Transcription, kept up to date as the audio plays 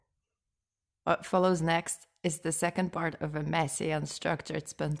What follows next is the second part of a messy, unstructured,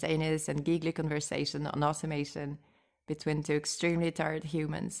 spontaneous, and geekly conversation on automation between two extremely tired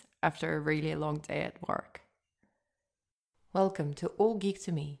humans after a really long day at work. Welcome to All Geek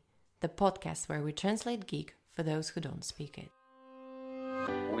to Me, the podcast where we translate geek for those who don't speak it.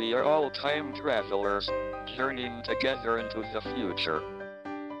 We are all time travelers, journeying together into the future.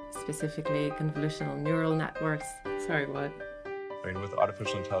 Specifically, convolutional neural networks. Sorry, what? I mean, with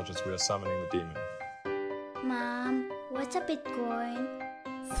artificial intelligence, we are summoning the demon. Mom, what's a Bitcoin?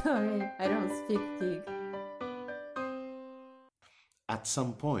 Sorry, I don't speak geek. At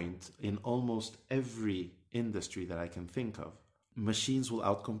some point, in almost every industry that I can think of, machines will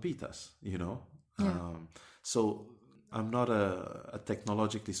outcompete us, you know? Yeah. So I'm not a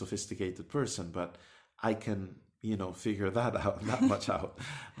technologically sophisticated person, but I can, figure that out, that much out,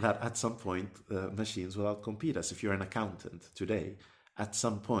 that at some point machines will outcompete us. If you're an accountant today, at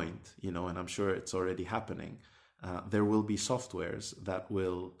some point, and I'm sure it's already happening, there will be softwares that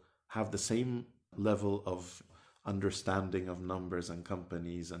will have the same level of understanding of numbers and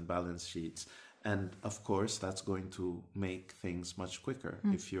companies and balance sheets. And of course, that's going to make things much quicker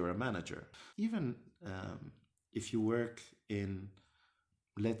if you're a manager. Even if you work in,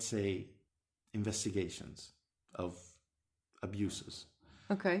 let's say, investigations of abuses.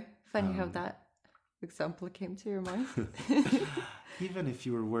 Okay, funny how that example came to your mind. Even if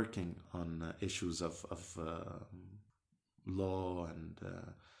you were working on issues of law and,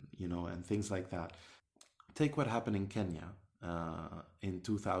 and things like that. Take what happened in Kenya in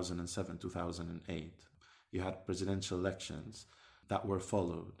 2007, 2008. You had presidential elections that were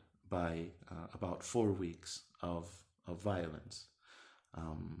followed by about 4 weeks of violence.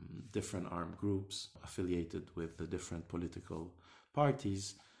 Different armed groups affiliated with the different political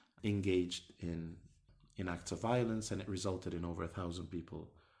parties engaged in acts of violence, and it resulted in over 1,000 people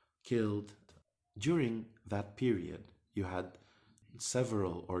killed. During that period, you had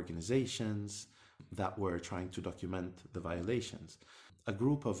several organizations that were trying to document the violations. A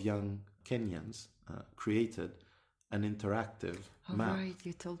group of young Kenyans created an interactive map. Right,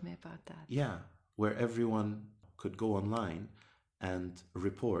 you told me about that. Yeah, where everyone could go online and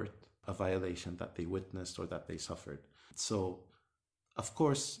report a violation that they witnessed or that they suffered. So, of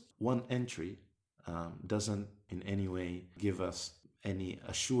course, one entry doesn't in any way give us any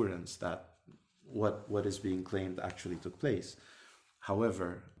assurance that what is being claimed actually took place.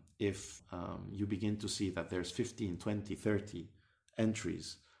 However, if you begin to see that there's 15, 20, 30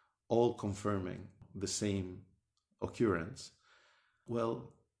 entries all confirming the same occurrence,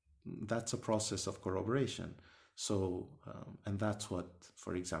 well, that's a process of corroboration. So, and that's what,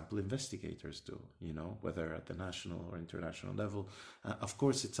 for example, investigators do, whether at the national or international level. Of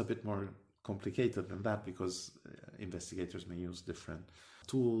course, it's a bit more complicated than that because investigators may use different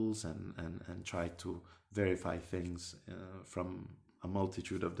tools and try to verify things from a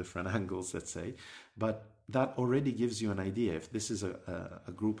multitude of different angles, let's say. But that already gives you an idea. If this is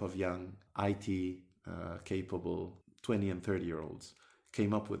a group of young IT capable 20 and 30-year-olds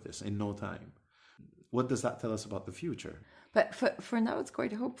came up with this in no time, what does that tell us about the future? But for now, it's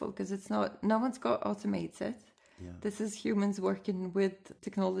quite hopeful because no one's got automated. Yeah. This is humans working with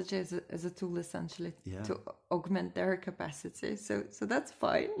technology as a tool, essentially, to augment their capacity. So that's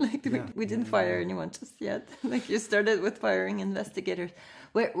fine. We didn't fire anyone just yet. You started with firing investigators.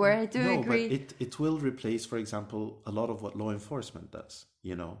 Where I do agree. But it will replace, for example, a lot of what law enforcement does.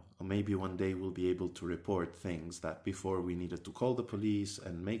 Maybe one day we'll be able to report things that before we needed to call the police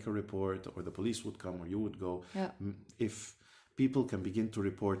and make a report, or the police would come or you would go. Yeah. If people can begin to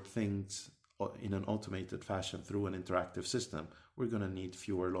report things in an automated fashion through an interactive system, we're going to need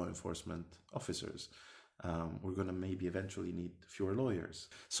fewer law enforcement officers. We're going to maybe eventually need fewer lawyers.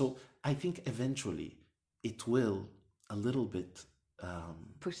 So I think eventually it will a little bit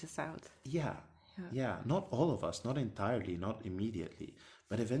push us out. Yeah. Not all of us, not entirely, not immediately,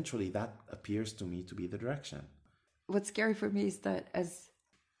 but eventually that appears to me to be the direction. What's scary for me is that as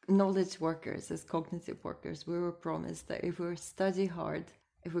knowledge workers, as cognitive workers, we were promised that if we study hard,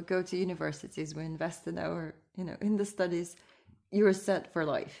 if we go to universities, we invest in our, in the studies, you're set for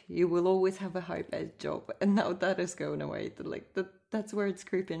life. You will always have a high-paid job. And now that is going away. That's where it's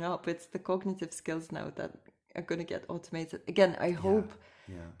creeping up. It's the cognitive skills now that are going to get automated. Again, I hope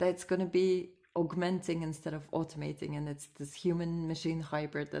that it's going to be augmenting instead of automating. And it's this human-machine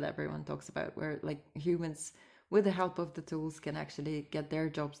hybrid that everyone talks about, where humans, with the help of the tools, can actually get their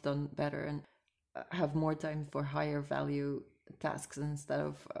jobs done better and have more time for higher value tasks instead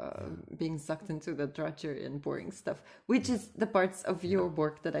of being sucked into the drudgery and boring stuff, which is the parts of your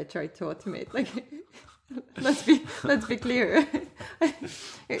work that I try to automate. let's be clear.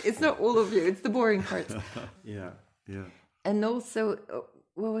 It's not all of you, it's the boring parts. Yeah. And also,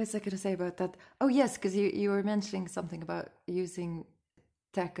 what was I going to say about that? Oh, yes, because you were mentioning something about using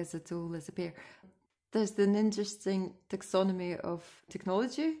tech as a tool, as a peer. There's an interesting taxonomy of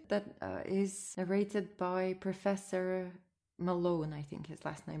technology that is narrated by Professor Malone, I think his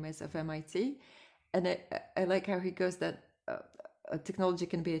last name is, of MIT. And I like how he goes that technology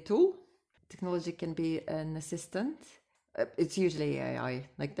can be a tool, technology can be an assistant. It's usually AI,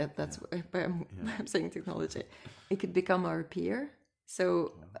 like that. That's why I'm saying technology. It could become our peer.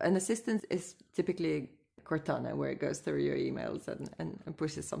 So an assistant is typically Cortana, where it goes through your emails and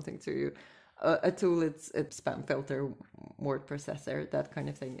pushes something to you. A tool, it's a spam filter, word processor, that kind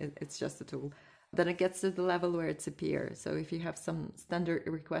of thing. It's just a tool. Then it gets to the level where it's a peer. So if you have some standard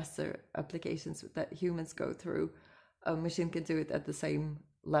requests or applications that humans go through, a machine can do it at the same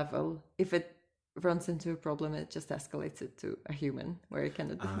level. If it runs into a problem, it just escalates it to a human, where it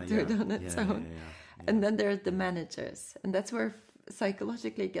cannot do it on its own. And then there are the managers. And that's where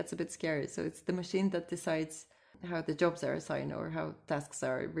psychologically it gets a bit scary. So it's the machine that decides how the jobs are assigned or how tasks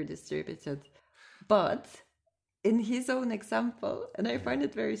are redistributed. But in his own example, and I find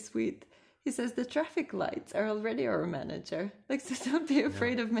it very sweet, he says the traffic lights are already our manager. Like, so don't be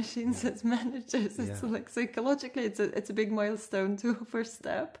afraid of machines as managers. It's like psychologically, it's a big milestone to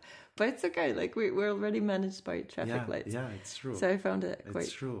overstep, but it's okay. Like we're already managed by traffic lights. Yeah, it's true. So I found it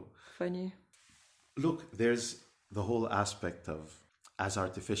quite funny. Look, there's the whole aspect of, as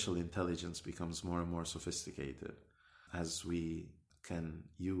artificial intelligence becomes more and more sophisticated, as we can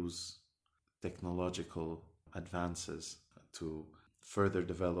use technological advances to further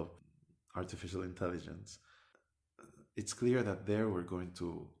develop artificial intelligence, it's clear that there we're going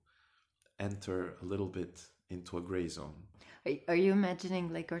to enter a little bit into a gray zone. Are you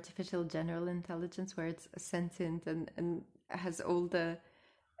imagining like artificial general intelligence, where it's sentient and has all the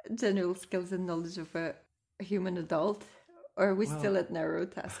general skills and knowledge of a human adult? Or are we still at narrow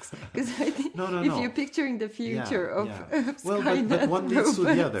tasks? Because I think if you're picturing the future of Skynet, but one leads to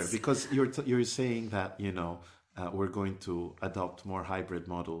the other, robots. because you're saying that we're going to adopt more hybrid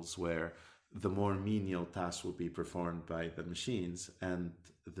models where the more menial tasks will be performed by the machines, and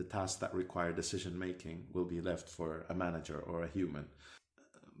the tasks that require decision making will be left for a manager or a human.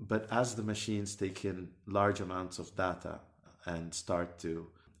 But as the machines take in large amounts of data and start to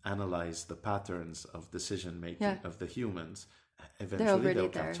analyze the patterns of decision making of the humans, eventually they'll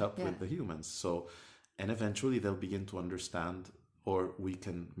catch up with the humans. So, and eventually they'll begin to understand, or we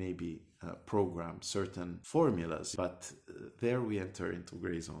can maybe program certain formulas. But there we enter into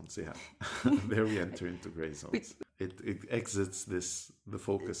gray zones. There we enter into gray zones. It exits the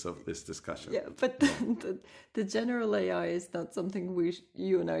focus of this discussion. Yeah, but the general AI is not something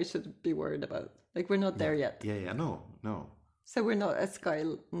you and I should be worried about. Like, we're not there yet. No. So we're not at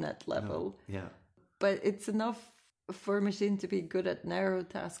Skynet level. No. Yeah. But it's enough for a machine to be good at narrow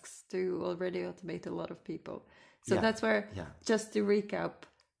tasks to already automate a lot of people. So that's where, just to recap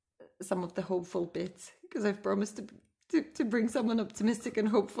some of the hopeful bits, because I've promised to bring someone optimistic and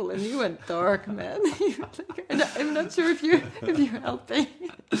hopeful, and you went dark, man. I'm not sure if you're helping.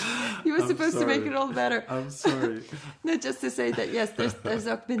 You were supposed to make it all better. I'm sorry. No, just to say that yes, there's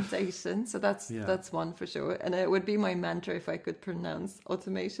augmentation, so that's one for sure. And it would be my mantra if I could pronounce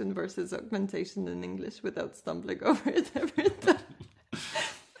automation versus augmentation in English without stumbling over it every time.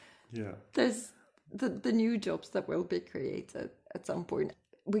 Yeah. There's the new jobs that will be created at some point.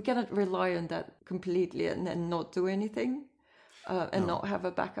 We cannot rely on that completely and then not do anything and not have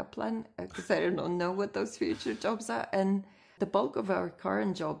a backup plan, because I don't know what those future jobs are. And the bulk of our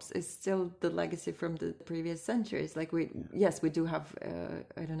current jobs is still the legacy from the previous centuries. Like we do have,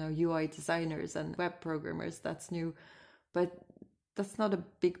 UI designers and web programmers. That's new. But that's not a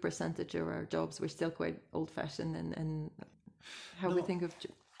big percentage of our jobs. We're still quite old-fashioned and how we think of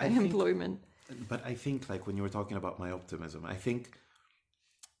employment. But I think, like, when you were talking about my optimism, I think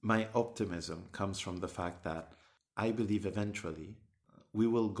my optimism comes from the fact that I believe eventually we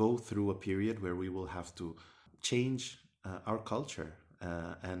will go through a period where we will have to change our culture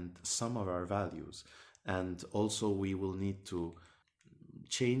and some of our values. And also we will need to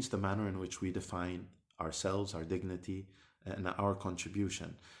change the manner in which we define ourselves, our dignity, and our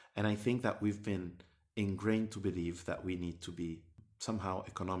contribution. And I think that we've been ingrained to believe that we need to be somehow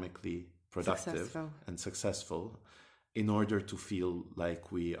economically productive and successful in order to feel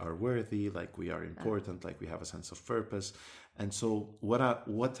like we are worthy, like we are important, like we have a sense of purpose. And so what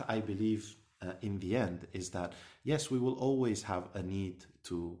I believe in the end is that, yes, we will always have a need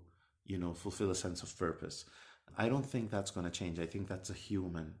to, fulfill a sense of purpose. I don't think that's going to change. I think that's a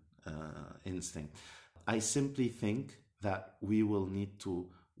human instinct. I simply think that we will need to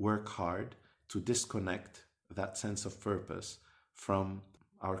work hard to disconnect that sense of purpose from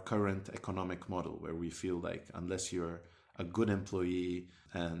our current economic model, where we feel like unless you're a good employee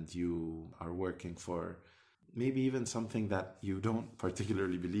and you are working for maybe even something that you don't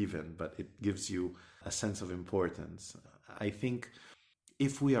particularly believe in, but it gives you a sense of importance. I think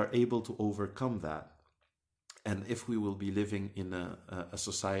if we are able to overcome that, and if we will be living in a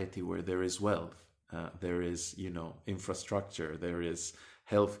society where there is wealth, there is, infrastructure, there is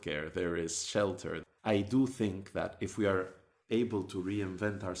healthcare, there is shelter, I do think that if we are able to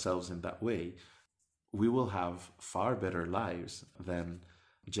reinvent ourselves in that way, we will have far better lives than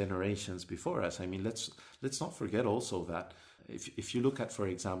generations before us. I mean, let's not forget also that if you look at, for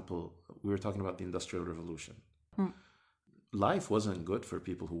example, we were talking about the Industrial Revolution. Life wasn't good for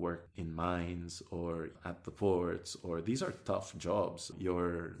people who work in mines or at the ports, or these are tough jobs.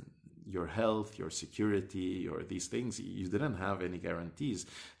 Your health, your security, or these things, you didn't have any guarantees.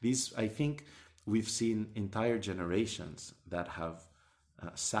 These, I think, we've seen entire generations that have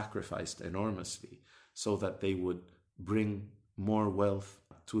sacrificed enormously so that they would bring more wealth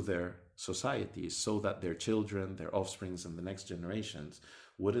to their societies, so that their children, their offsprings, and the next generations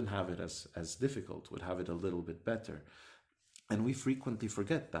wouldn't have it as difficult, would have it a little bit better. And we frequently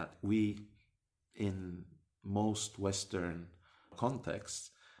forget that. We, in most Western contexts,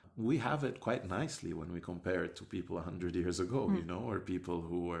 we have it quite nicely when we compare it to people 100 years ago, or people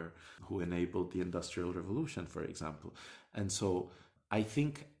who enabled the Industrial Revolution, for example. And so I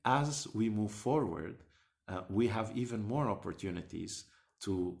think as we move forward, we have even more opportunities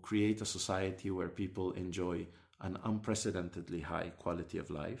to create a society where people enjoy an unprecedentedly high quality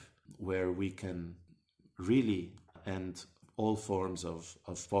of life, where we can really end all forms of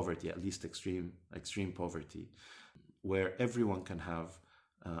poverty, at least extreme poverty, where everyone can have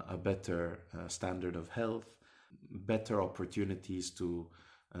a better standard of health, better opportunities to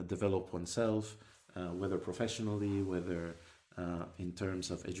develop oneself, whether professionally, whether in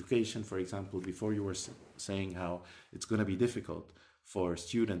terms of education. For example, before you were saying how it's going to be difficult for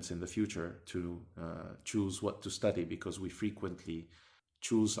students in the future to choose what to study, because we frequently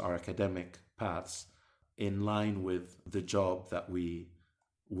choose our academic paths in line with the job that we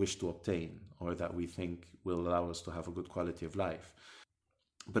wish to obtain or that we think will allow us to have a good quality of life.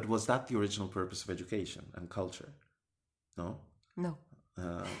 But was that the original purpose of education and culture? No? No.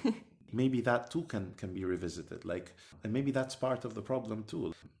 Maybe that too can be revisited. And maybe that's part of the problem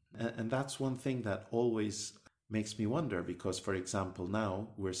too. And that's one thing that always makes me wonder, because, for example, now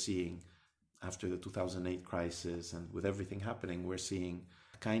we're seeing, after the 2008 crisis and with everything happening, we're seeing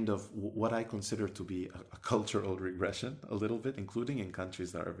kind of what I consider to be a cultural regression a little bit, including in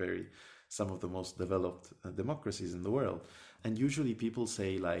countries that are some of the most developed democracies in the world. And usually people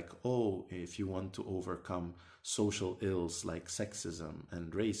say if you want to overcome social ills like sexism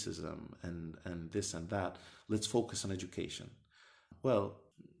and racism and this and that, let's focus on education. Well,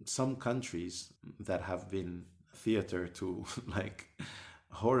 some countries that have been theater to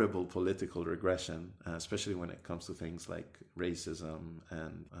horrible political regression, especially when it comes to things like racism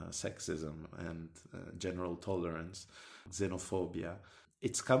and sexism and general tolerance, xenophobia.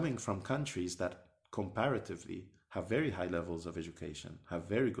 It's coming from countries that comparatively have very high levels of education, have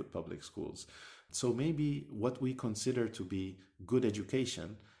very good public schools. So maybe what we consider to be good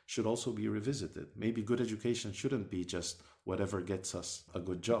education should also be revisited. Maybe good education shouldn't be just whatever gets us a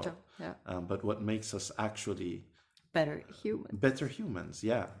good job, but what makes us actually better humans,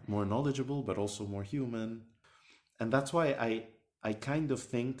 more knowledgeable, but also more human. And that's why I kind of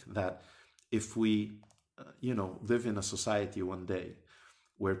think that if we live in a society one day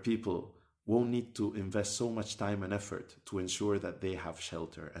where people won't need to invest so much time and effort to ensure that they have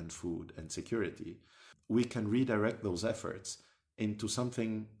shelter and food and security, we can redirect those efforts into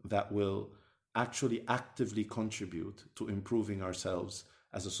something that will actually actively contribute to improving ourselves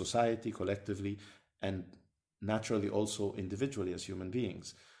as a society, collectively, and naturally also individually as human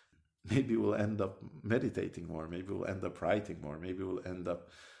beings. Maybe we'll end up meditating more, maybe we'll end up writing more, maybe we'll end up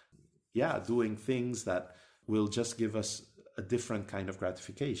doing things that will just give us a different kind of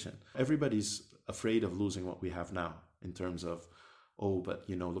gratification. Everybody's afraid of losing what we have now in terms of,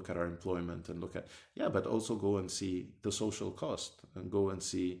 look at our employment and but also go and see the social cost and go and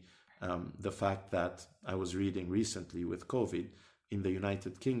see the fact that I was reading recently with COVID in the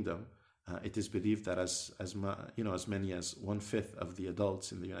United Kingdom. It is believed that as many as 1/5 of the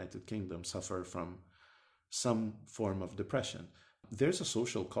adults in the United Kingdom suffer from some form of depression. There's a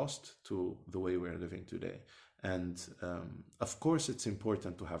social cost to the way we're living today. And of course it's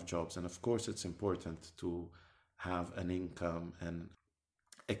important to have jobs, and of course it's important to have an income and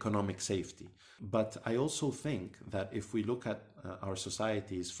economic safety. But I also think that if we look at our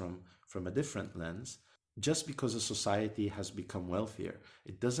societies from a different lens, just because a society has become wealthier,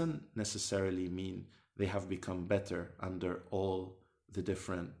 it doesn't necessarily mean they have become better under all the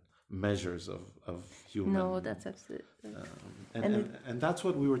different measures of human. No, that's absolutely. And that's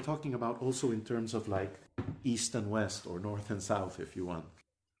what we were talking about also in terms of like East and West, or North and South, if you want.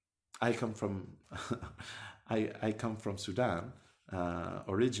 I come from I come from Sudan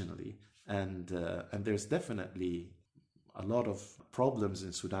originally, and there's definitely a lot of problems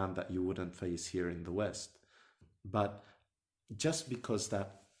in Sudan that you wouldn't face here in the West. But just because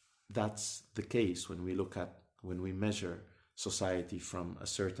that's the case, when we measure society from a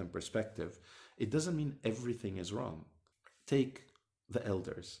certain perspective, it doesn't mean everything is wrong. Take the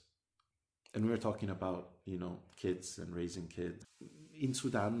elders. And we're talking about, kids and raising kids. In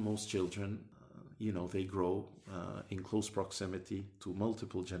Sudan, most children, they grow in close proximity to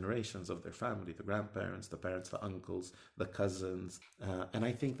multiple generations of their family, the grandparents, the parents, the uncles, the cousins. And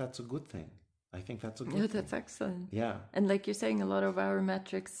I think that's a good thing. Yeah, that's excellent. Yeah. And like you're saying, a lot of our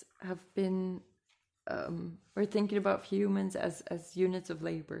metrics have been, we're thinking about humans as units of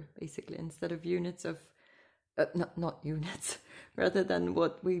labor, basically, instead of units of, not units, rather than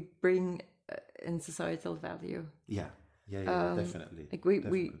what we bring in societal value. Yeah, definitely. Like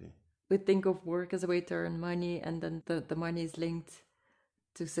we think of work as a way to earn money, and then the money is linked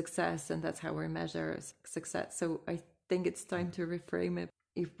to success, and that's how we measure success. So I think it's time to reframe it.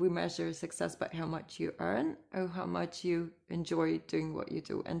 If we measure success by how much you earn, or how much you enjoy doing what you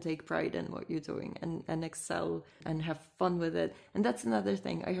do and take pride in what you're doing, and excel and have fun with it. And that's another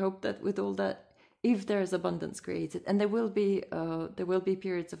thing. I hope that with all that, if there's abundance created, and there will be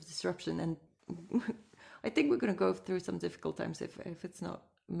periods of disruption, and I think we're going to go through some difficult times if it's not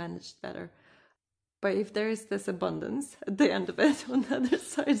managed better. But if there is this abundance at the end of it, on the other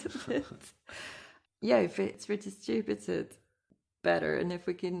side of it, if it's redistributed better, and if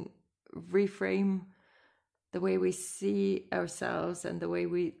we can reframe the way we see ourselves and the way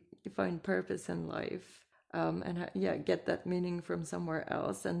we find purpose in life, and get that meaning from somewhere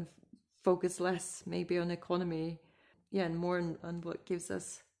else, and focus less maybe on economy, and more on what gives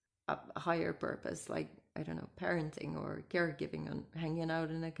us a higher purpose, like, I don't know, parenting or caregiving, on hanging out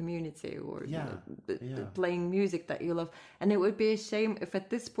in a community, or playing music that you love. And it would be a shame if at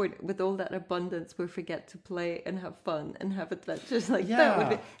this point, with all that abundance, we forget to play and have fun and have adventures. Like that would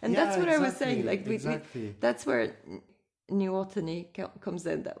be, and that's what I was saying. Like that's where neoteny comes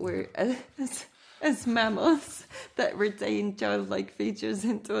in. That we're as mammals that retain childlike features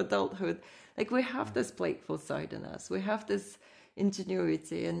into adulthood. Like we have this playful side in us. We have this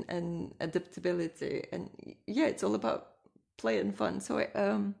ingenuity and adaptability, and it's all about play and fun. So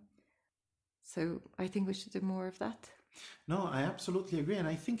I think we should do more of that. No, I absolutely agree, and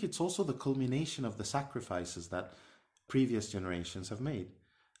I think it's also the culmination of the sacrifices that previous generations have made.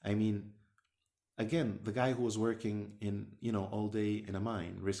 I mean, again, the guy who was working in all day in a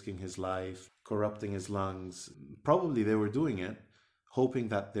mine, risking his life, corrupting his lungs, probably they were doing it hoping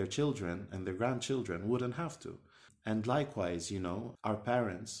that their children and their grandchildren wouldn't have to. And likewise, our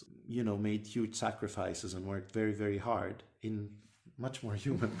parents, made huge sacrifices and worked very, very hard in much more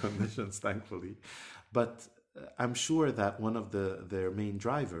human conditions, thankfully. But I'm sure that one of their main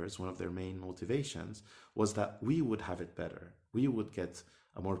drivers, one of their main motivations, was that we would have it better. We would get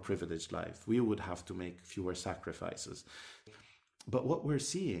a more privileged life. We would have to make fewer sacrifices. But what we're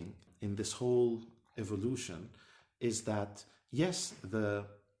seeing in this whole evolution is that, yes, the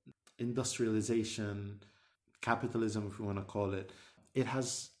industrialization, capitalism, if we want to call it, it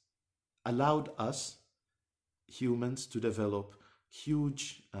has allowed us, humans, to develop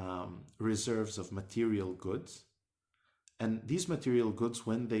huge reserves of material goods. And these material goods,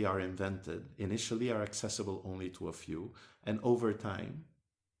 when they are invented, initially are accessible only to a few, and over time,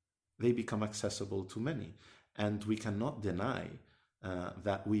 they become accessible to many. And we cannot deny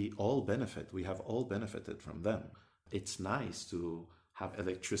that we all benefit. We have all benefited from them. It's nice to have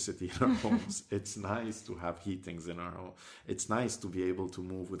electricity in our homes. It's nice to have heatings in our home. It's nice to be able to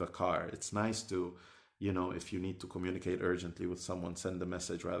move with a car. It's nice to, if you need to communicate urgently with someone, send a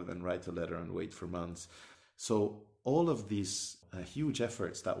message rather than write a letter and wait for months. So all of these huge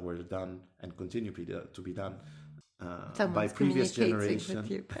efforts that were done and continue to be done by previous generations.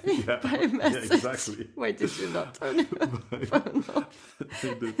 By message. Yeah, exactly. Why did you not turn your phone off?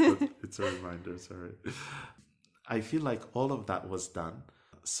 It's a reminder, sorry. I feel like all of that was done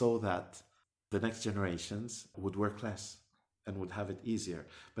so that the next generations would work less and would have it easier.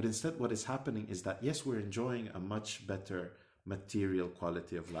 But instead, what is happening is that, yes, we're enjoying a much better material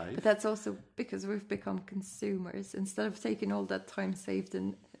quality of life. But that's also because we've become consumers. Instead of taking all that time saved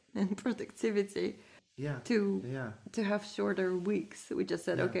in productivity to have shorter weeks, we just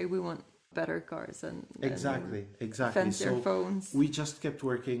said, okay, we want better cars and exactly. fancier phones. We just kept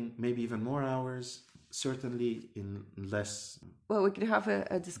working maybe even more hours, certainly in less. Well, we could have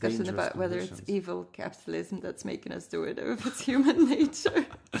a discussion about whether it's evil capitalism that's making us do it, or if it's human nature.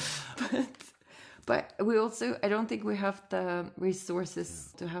 But we also, I don't think we have the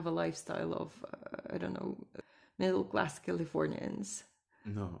resources to have a lifestyle of, middle class Californians.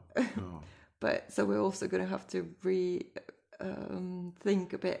 No. But so we're also going to have to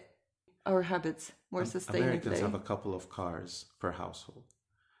think a bit our habits more sustainably. Americans have a couple of cars per household.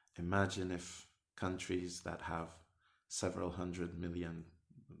 Imagine if countries that have several 100 million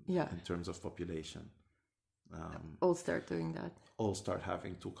in terms of population all start doing that. All start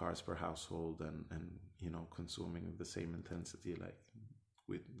having 2 cars per household and consuming the same intensity. Like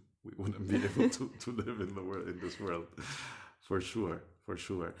we wouldn't be able to live in this world for sure.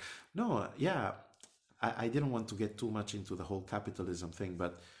 No, I didn't want to get too much into the whole capitalism thing,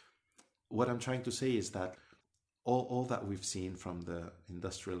 but what I'm trying to say is that all that we've seen from the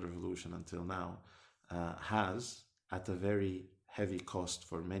Industrial Revolution until now has, at a very heavy cost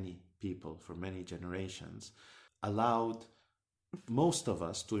for many people, for many generations, allowed most of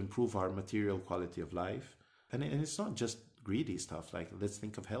us to improve our material quality of life. And it's not just greedy stuff. Like, let's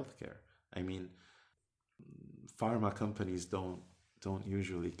think of healthcare. I mean, pharma companies don't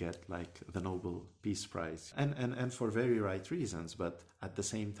usually get like the Nobel Peace Prize, and for very right reasons. But at the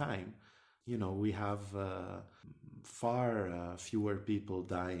same time, we have far fewer people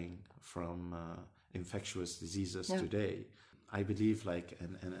dying from infectious diseases today. I believe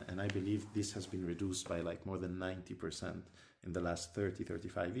and I believe this has been reduced by like more than 90% in the last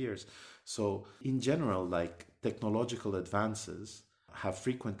 35 years. So in general, like, technological advances have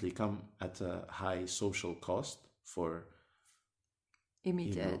frequently come at a high social cost for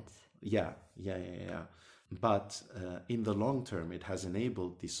immediate. Yeah. But in the long term, it has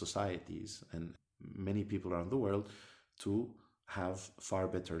enabled these societies and many people around the world to have far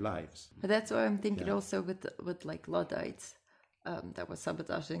better lives. But that's why I'm thinking also with like Luddites that was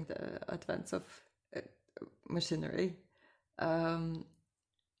sabotaging the advance of machinery. And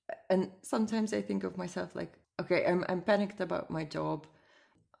sometimes I think of myself like, okay, I'm panicked about my job.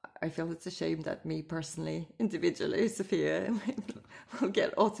 I feel it's a shame that me personally, individually, Sophia, will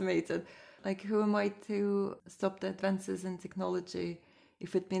get automated. Like, who am I to stop the advances in technology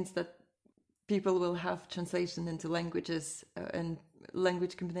if it means that people will have translation into languages and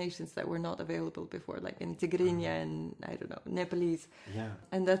language combinations that were not available before, like in Tigrinya and, I don't know, Nepalese. Yeah.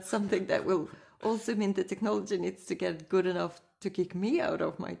 And that's something that will also mean the technology needs to get good enough to kick me out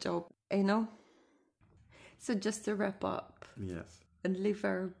of my job, So just to wrap up. Yes. And leave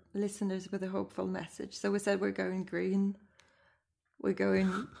our listeners with a hopeful message. So we said we're going green, we're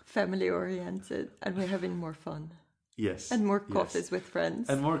going family-oriented, and we're having more fun. Yes. And more coffees with friends.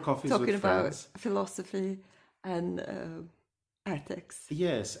 And more coffees with friends. Talking about philosophy and ethics.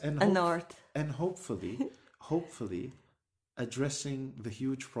 Yes. And art. And hopefully, addressing the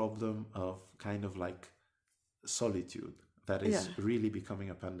huge problem of kind of like solitude that is really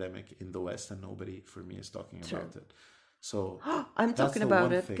becoming a pandemic in the West, and nobody, for me, is talking about it. So I'm talking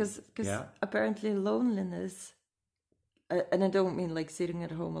about it because apparently loneliness, and I don't mean like sitting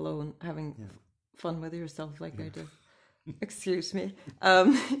at home alone having fun with yourself like I do. Excuse me.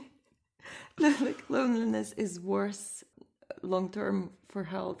 Like, loneliness is worse long term for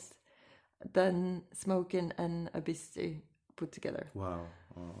health than smoking and obesity put together. Wow.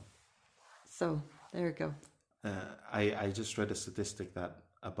 So there you go. I just read a statistic that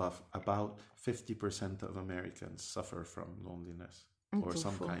about 50% of Americans suffer from loneliness or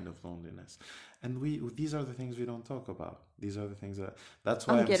some kind of loneliness, and these are the things we don't talk about. These are the things that's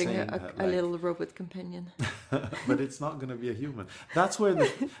why I'm getting saying a little robot companion. But it's not going to be a human.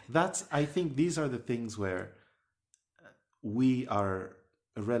 I think these are the things where we are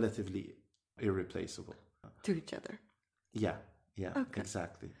relatively irreplaceable to each other. Yeah,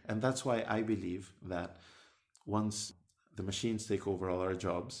 exactly. And that's why I believe that once the machines take over all our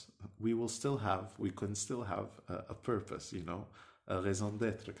jobs, we can still have a purpose, a raison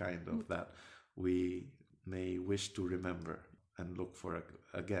d'être kind of, that we may wish to remember and look for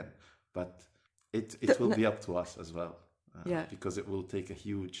again. But it will be up to us as well, because it will take a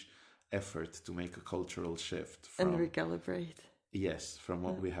huge effort to make a cultural shift and recalibrate. Yes, from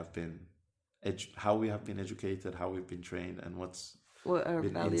what we have been, how we have been educated, how we've been trained, and what our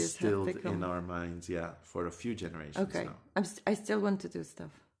been values instilled in our minds, for a few generations now. I still want to do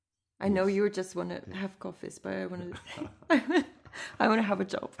stuff. I know you just want to have coffees, but I want to... I want to have a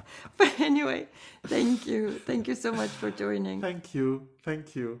job. But anyway, thank you. Thank you so much for joining. Thank you.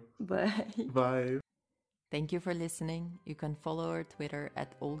 Thank you. Bye. Bye. Thank you for listening. You can follow our Twitter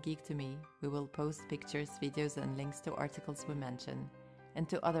at allgeek2me. We will post pictures, videos, and links to articles we mention, and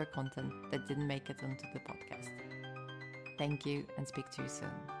to other content that didn't make it onto the podcast. Thank you, and speak to you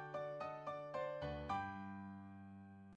soon.